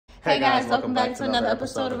Hey guys, welcome back to another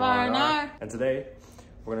episode of R&R. And today,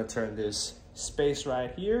 we're gonna turn this space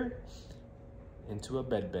right here into a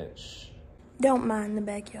bed bench. Don't mind the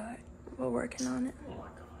backyard. We're working on it. Oh my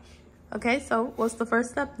gosh. Okay, so what's the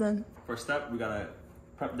first step then? First step, we gotta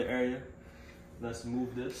prep the area. Let's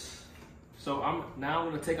move this. So I'm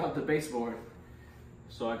gonna take out the baseboard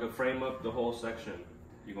so I can frame up the whole section.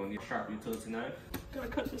 You're gonna need a sharp utility knife. Gotta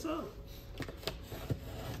cut this out.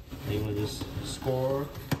 You wanna just score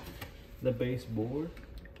the baseboard.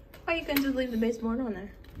 Why you can just leave the baseboard on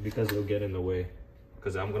there? Because it'll get in the way.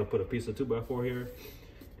 Because I'm gonna put a piece of 2x4 here,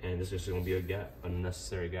 and this is gonna be a gap,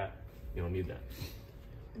 unnecessary gap. You don't need that.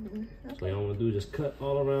 Okay. So you don't wanna do is just cut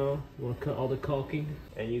all around. You wanna cut all the caulking,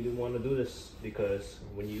 and you wanna do this because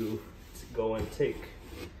when you go and take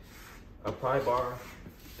a pry bar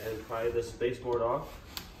and pry this baseboard off,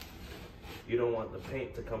 you don't want the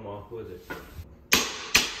paint to come off with it.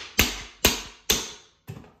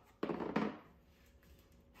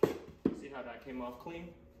 That came off clean.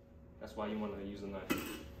 That's why you want to use a knife.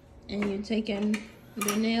 And you're taking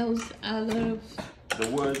the nails out of the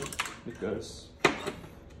wood because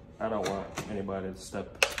I don't want anybody to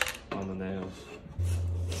step on the nails.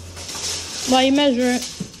 Why you measure it?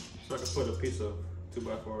 So I can put a piece of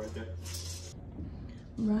 2x4 right there.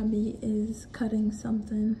 Robby is cutting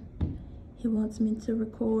something. He wants me to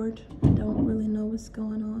record. I don't really know what's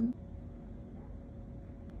going on.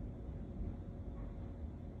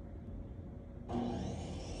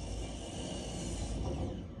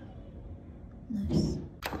 Nice.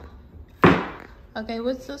 Okay,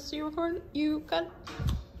 what's this you cut?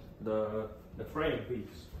 The frame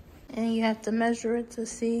piece. And you have to measure it to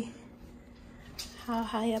see how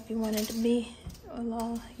high up you want it to be with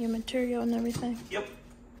all your material and everything. Yep.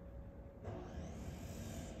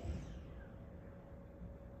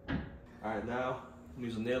 Alright, now I'm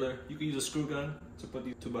using a nailer. You can use a screw gun to put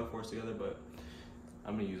these 2x4s together, but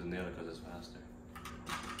I'm gonna use a nailer because it's faster.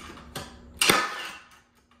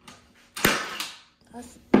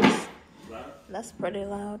 That's pretty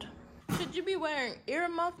loud. Should you be wearing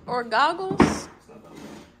earmuffs or goggles? It's not that loud.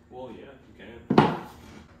 Well, yeah, you can.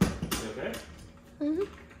 You okay? Mm-hmm.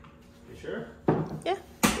 You sure? Yeah,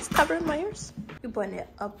 just covering my ears. You putting it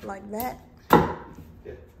up like that.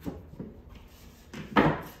 Yeah.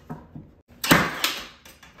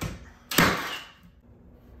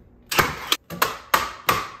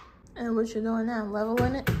 And what you doing now?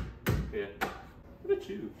 Leveling it? Yeah. Look at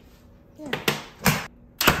you. Yeah.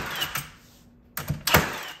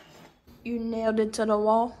 You nailed it to the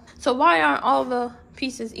wall. So why aren't all the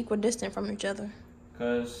pieces equidistant from each other?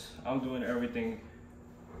 Because I'm doing everything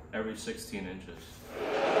every 16 inches.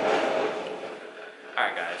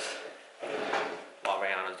 Alright guys, while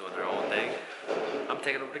Rihanna's doing her own thing, I'm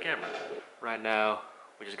taking over the camera. Right now,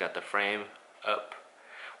 we just got the frame up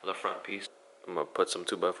with a front piece. I'm gonna put some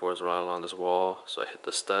 2x4s right along this wall so I hit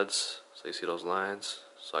the studs, so you see those lines,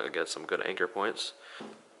 so I can get some good anchor points.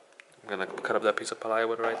 I'm gonna cut up that piece of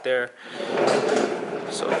plywood right there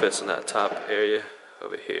so it fits in that top area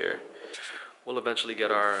over here. We'll eventually get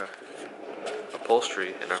our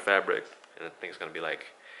upholstery and our fabric, and I think it's gonna be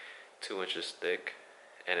like 2 inches thick,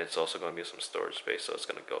 and it's also gonna be some storage space, so it's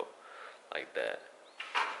gonna go like that.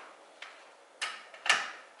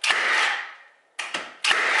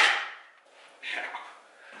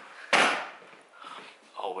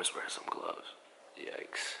 Always wear some gloves.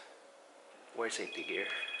 Yikes. Wear safety gear.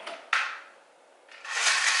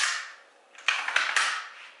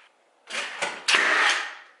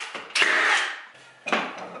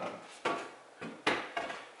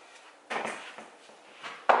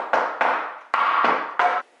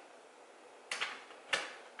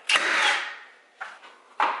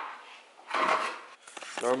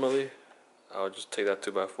 Normally, I would just take that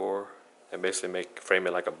 2x4 and basically frame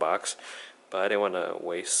it like a box, but I didn't want to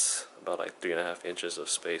waste about like 3.5 inches of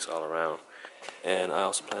space all around. And I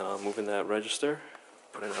also plan on moving that register,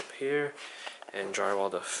 putting it up here, and drywall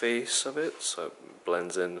the face of it so it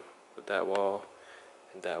blends in with that wall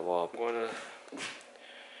and that wall. I'm going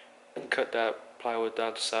to cut that plywood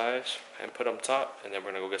down to size and put on top, and then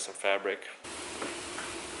we're going to go get some fabric.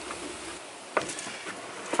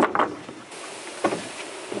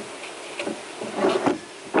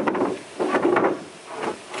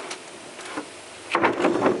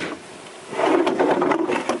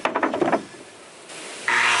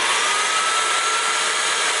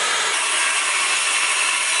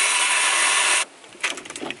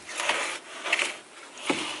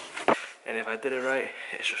 And if I did it right,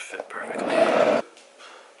 it should fit perfectly.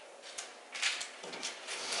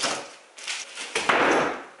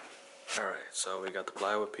 Alright, so we got the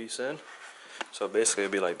plywood piece in. So basically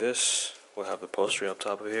it'd be like this. we'll have the upholstery up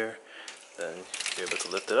top of here. Then you're able to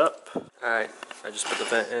lift it up. Alright, I just put the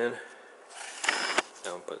vent in.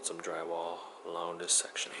 Now I'm gonna put some drywall along this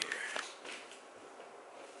section here.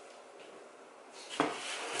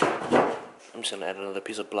 I'm just gonna add another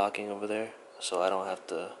piece of blocking over there so I don't have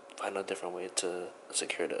to find a different way to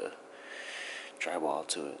secure the drywall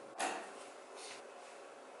to it.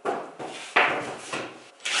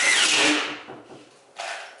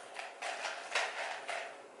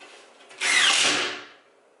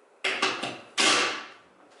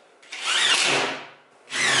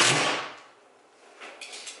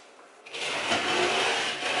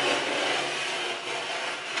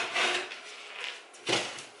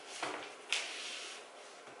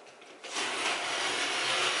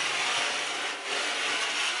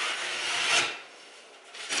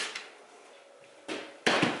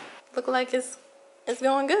 Look like it's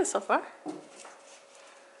going good so far.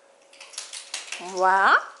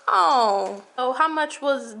 Wow. Oh, how much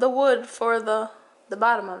was the wood for the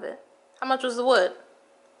bottom of it? How much was the wood?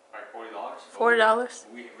 Like $40.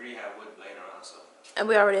 We already have wood laying around, so. And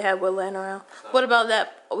we already had wood laying around. So, what about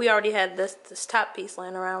that? We already had this top piece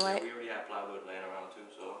laying around, right? Yeah, we already have plywood laying around too.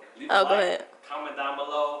 So go ahead. Comment down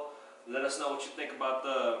below. Let us know what you think about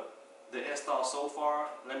the install so far.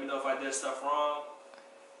 Let me know if I did stuff wrong.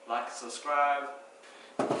 Like and subscribe.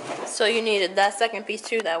 So you needed that second piece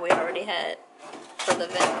too that we already had for the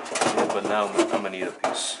vent. Yeah, but now I'm gonna need a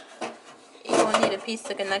piece. You gonna need a piece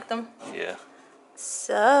to connect them? Yeah.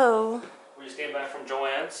 So We just came back from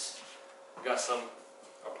JoAnne's. We got some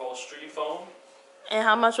upholstery foam. And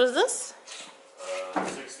how much was this?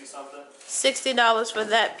 60 something. $60 for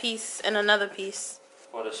that piece and another piece.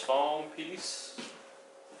 For this foam piece.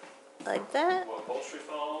 Like that? For upholstery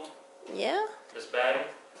foam. Yeah. This batting.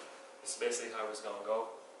 It's basically how it's gonna go.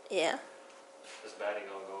 Yeah. This batting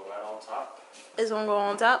gonna go right on top. It's gonna go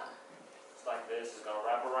on top? It's like this. It's gonna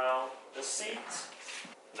wrap around the seat.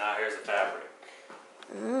 Now here's the fabric.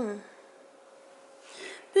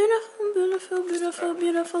 Beautiful, beautiful, beautiful,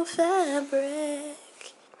 beautiful fabric.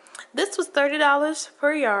 This was $30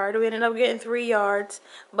 per yard. We ended up getting 3 yards,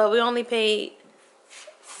 but we only paid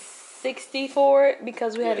 $60 for it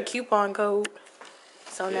because we had a coupon code.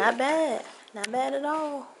 So not bad. Not bad at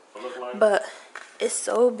all. But it's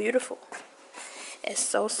so beautiful. It's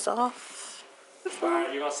so soft.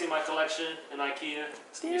 Alright, you're gonna see my collection in IKEA.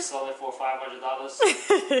 It's gonna be selling for $500.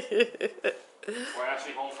 Or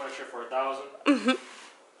actually home furniture for $1,000.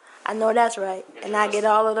 I know that's right. And I get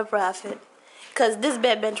all of the profit. Cause this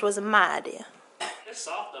bed bench was my idea. It's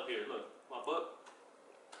soft up here, look. My butt.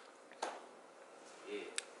 Yeah.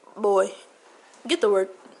 Boy, get to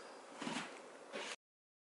work.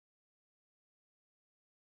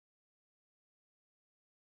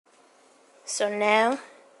 So now,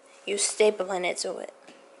 you stapling it to it.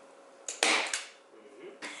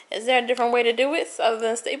 Is there a different way to do it other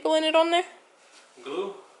than stapling it on there?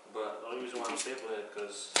 Glue, but the only reason why I'm stapling it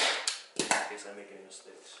because in case I make any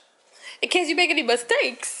mistakes. In case you make any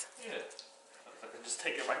mistakes? Yeah. I can just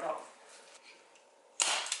take it right off.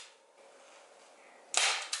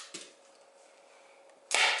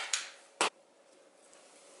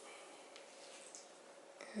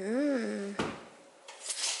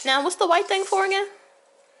 Now, what's the white thing for again?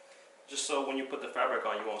 Just so when you put the fabric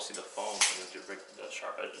on, you won't see the foam and you break the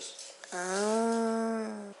sharp edges.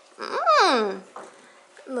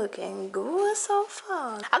 Looking good so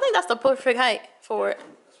far. I think that's the perfect height for it.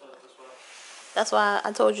 That's why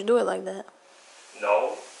I told you to do it like that.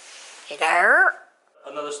 No. There.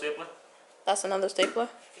 Another stapler? That's another stapler?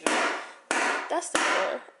 Yeah. That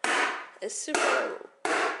stapler is super loud.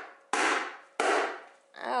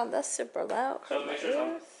 Ow, that's super loud. So make sure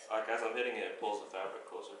as I'm hitting it, it pulls the fabric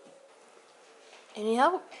closer. Any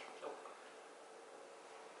help?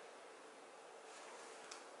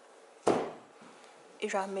 You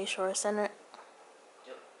try to make sure it's centered.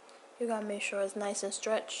 Yep. You gotta make sure it's nice and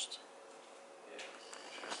stretched.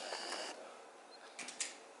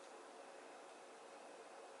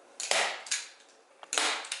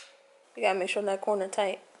 You gotta make sure that corner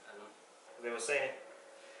tight. I know. They were saying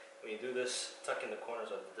when you do this, tucking the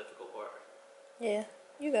corners are the difficult part. Yeah,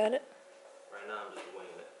 you got it. Right now I'm just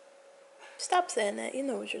winging it. Stop saying that. You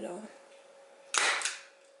know what you're doing.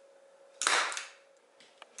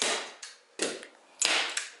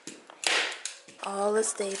 All the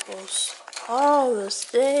staples. All the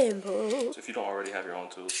staples. So if you don't already have your own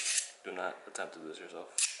tools, do not attempt to do this yourself.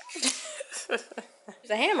 It's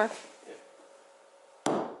a hammer. Yeah. I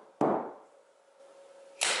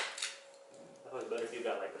thought it's better if you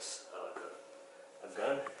got like a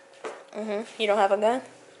gun. You don't have a gun?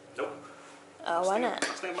 Nope. Oh, why not? I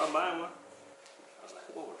was thinking about buying one. I was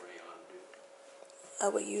like, what would Rayon do? I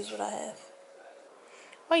would use what I have.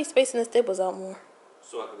 Why are you spacing the staples out more?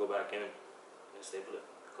 So I could go back in and staple it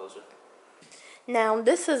closer. Now,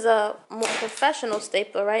 this is a more professional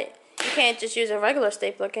stapler, right? You can't just use a regular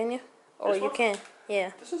stapler, can you? Or you can,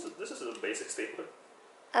 yeah. This is a basic stapler.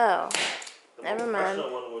 Oh, The never more mind.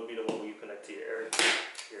 professional one would be the one where you connect to your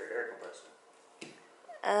air compressor. The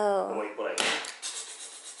Oh, way you put like.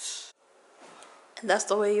 that's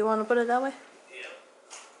the way you want to put it that way?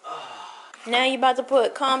 Yeah. Now you about to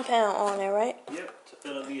put compound on there, right? Yep, to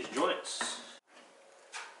fill in these joints.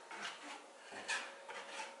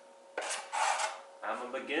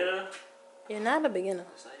 I'm a beginner. You're not a beginner.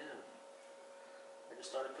 Yes, I am. I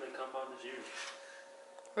just started putting compound this year.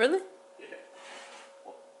 Really? Yeah.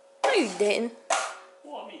 No, you didn't.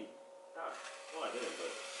 Well, I mean, no, I didn't,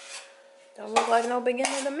 but. Don't look like no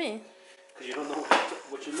beginner to me. Because you don't know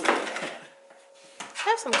what you're looking at.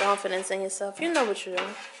 Have some confidence in yourself. You know what you're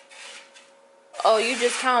doing. Oh, you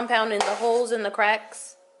just compounding the holes in the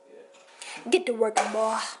cracks? Yeah. Get to work,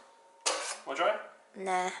 boy. Want to try?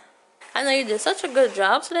 Nah. I know you did such a good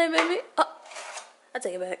job today, baby. Oh, I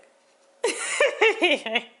take it back.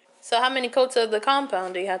 So how many coats of the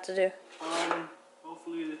compound do you have to do?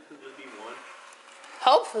 Hopefully this could just be one.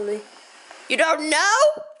 Hopefully. You don't know?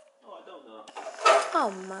 No, I don't know.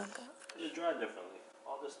 Oh my god. It dries differently.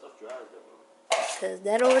 All this stuff dries differently. Cause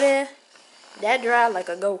that over there, that dry like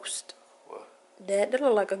a ghost. What? That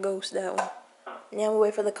look like a ghost, that one. Now we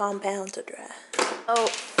wait for the compound to dry. Oh,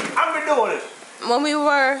 I've been doing it. when we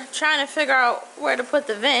were trying to figure out where to put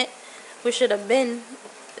the vent, we should have been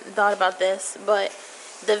thought about this, but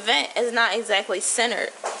the vent is not exactly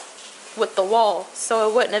centered with the wall, so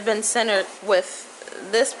it wouldn't have been centered with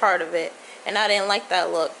this part of it, and I didn't like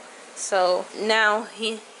that look. So now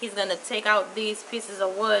he's gonna take out these pieces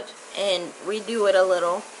of wood and redo it a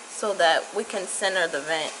little so that we can center the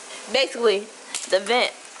vent. Basically, the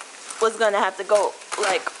vent was gonna have to go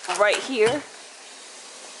like right here,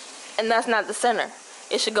 and that's not the center.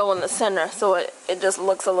 It should go in the center so it just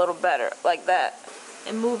looks a little better like that.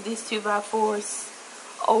 And move these 2x4s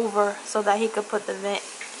over so that he could put the vent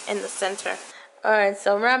in the center. Alright,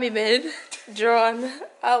 so Robby been drawn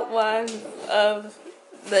outline of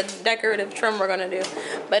the decorative trim we're gonna do.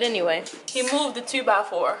 But anyway, he moved the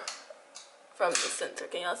 2x4 from the center.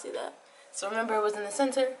 Can y'all see that? So remember it was in the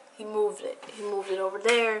center? He moved it. He moved it over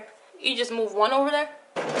there. You just moved one over there?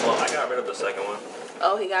 Well, I got rid of the second one.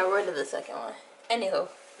 Oh, he got rid of the second one. Anywho.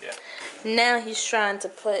 Yeah. Now he's trying to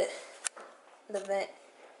put the vent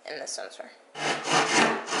in the center.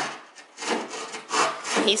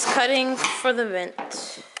 He's cutting for the vent.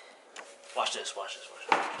 Watch this, watch this, watch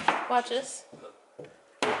this. Watch this.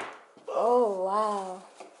 Oh, wow.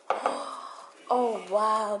 Oh,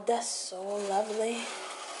 wow. That's so lovely.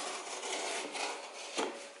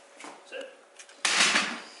 That's it.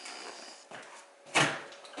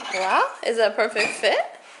 Wow. Is that a perfect fit?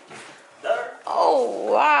 There.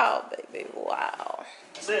 Oh, wow, baby. Wow.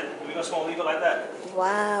 That's it. We're just gonna leave it like that.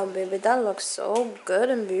 Wow, baby. That looks so good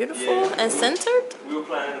and beautiful and centered. We were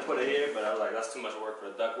planning to put it here, but I was like, that's too much work for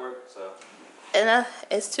the duct work, so. And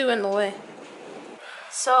it's too in the way.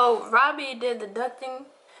 So Robby did the ducting,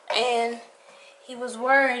 and he was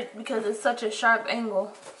worried because it's such a sharp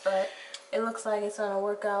angle, but it looks like it's gonna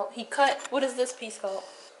work out. He cut, what is this piece called?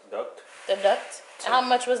 Duct? The duct. How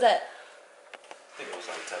much was that? I think it was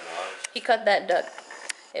like $10. He cut that duct.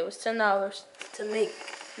 It was $10 to make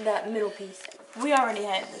that middle piece. We already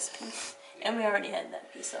had this piece, and we already had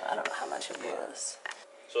that piece, so I don't know how much it was.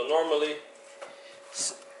 So normally,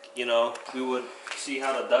 you know, we would see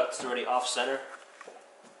how the duct's already off center.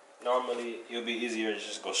 Normally, it would be easier to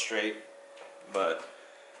just go straight, but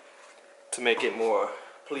to make it more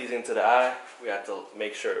pleasing to the eye, we had to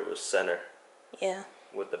make sure it was center. Yeah.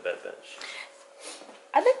 With the bed bench.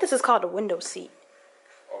 I think this is called a window seat.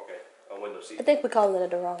 Okay, a window seat. I think we called it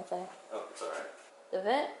the wrong thing. Oh, it's alright. The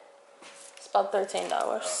vent, it's about $13.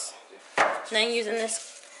 Now I'm using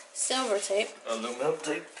this silver tape. Aluminum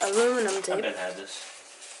tape? Aluminum tape. I've been had this.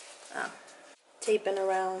 Oh. Taping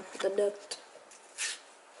around the duct.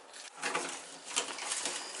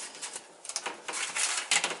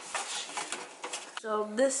 So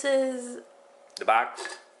this is The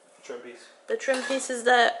box? Trim piece. the trim pieces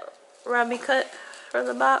that Robby cut for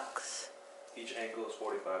the box. Each angle is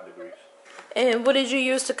 45 degrees. And what did you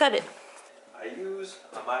use to cut it? I use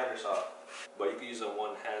a miter saw, but you can use a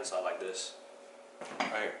one-hand saw like this.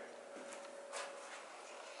 Right here.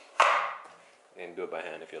 And do it by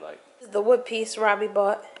hand if you like. The wood piece Robby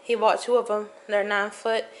bought. He bought two of them. They're 9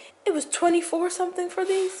 foot. It was 24 something for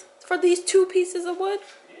these. For these 2 pieces of wood.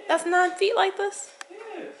 Yeah. That's 9 feet like this.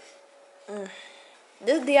 Yeah.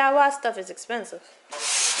 This DIY stuff is expensive.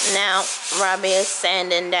 Now, Robby is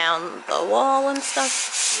sanding down the wall and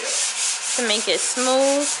stuff to make it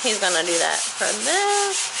smooth. He's gonna do that for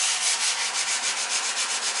this.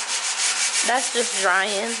 That's just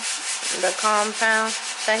drying the compound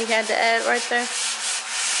that he had to add right there.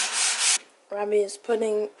 Robby is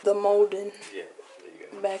putting the molding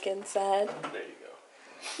back inside. There you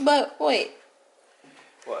go. But wait.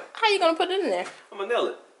 What? How you gonna put it in there? I'm gonna nail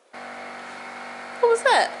it. What was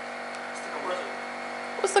that? It's the compressor.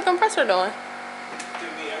 What's the compressor doing?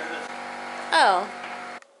 Give me everything. Oh.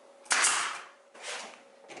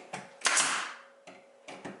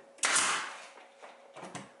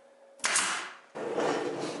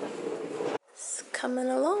 It's coming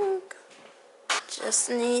along.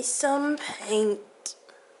 Just need some paint.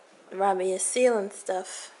 Robby is sealing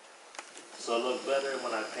stuff. So it looks better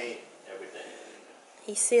when I paint everything.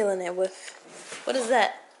 He's sealing it with, what is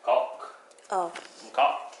that? Caulk. Oh,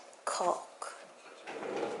 Caulk. caulk.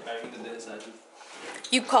 I did the inside too.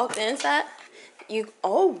 You caulked the inside?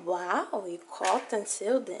 Oh wow, you caulked and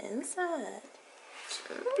sealed the inside.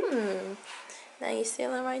 Now you're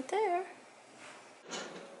sealing right there.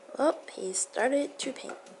 Oh, he started to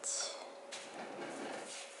paint.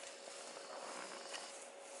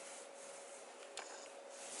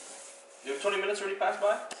 You have 20 minutes already passed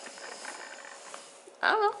by?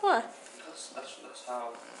 I don't know why. That's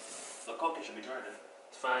how the caulking should be drying.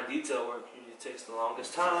 Fine detail work usually takes the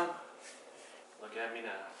longest time. Look at me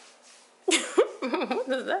now. What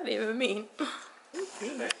does that even mean?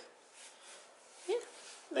 Yeah.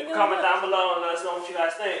 Leave Leave a comment down below and let us know what you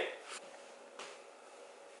guys think.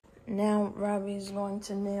 Now Robby's going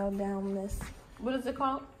to nail down this. What is it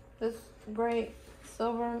called? This gray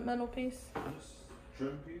silver metal piece? This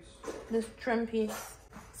trim piece? This trim piece.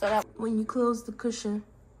 So that when you close the cushion,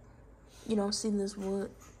 you don't see this wood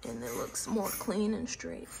and it looks more clean and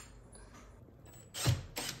straight.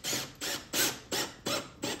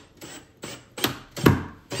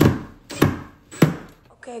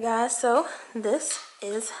 Okay guys, so this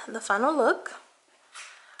is the final look.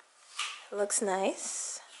 It looks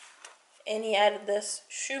nice. And he added this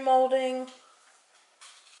shoe molding.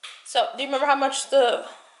 So, do you remember how much the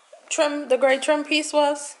gray trim piece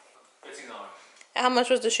was? $15. And how much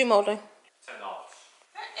was the shoe molding? $10.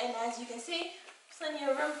 And as you can see, plenty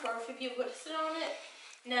of room for a few people to sit on it.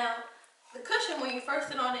 Now, the cushion, when you first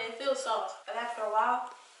sit on it, it feels soft. But after a while,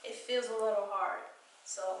 it feels a little hard.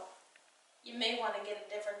 So, you may want to get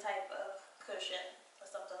a different type of cushion or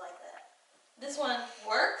something like that. This one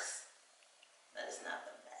works, but it's not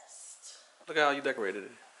the best. Look at how you decorated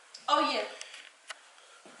it. Oh yeah.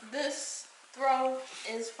 This throw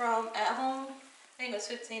is from At Home. I think it was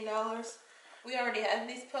 $15. We already have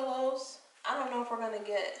these pillows. I don't know if we're gonna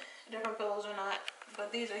get different pillows or not,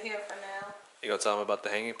 but these are here for now. You gonna tell them about the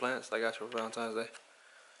hanging plants that I got you for Valentine's Day?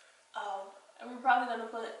 And we're probably gonna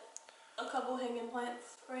put a couple hanging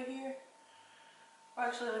plants right here. We're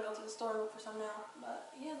actually gonna go to the store and look for some now,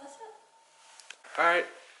 but yeah, that's it. Alright,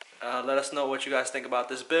 let us know what you guys think about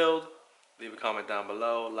this build. Leave a comment down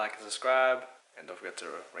below, like and subscribe, and don't forget to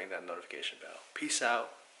ring that notification bell. Peace out,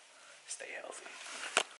 stay healthy.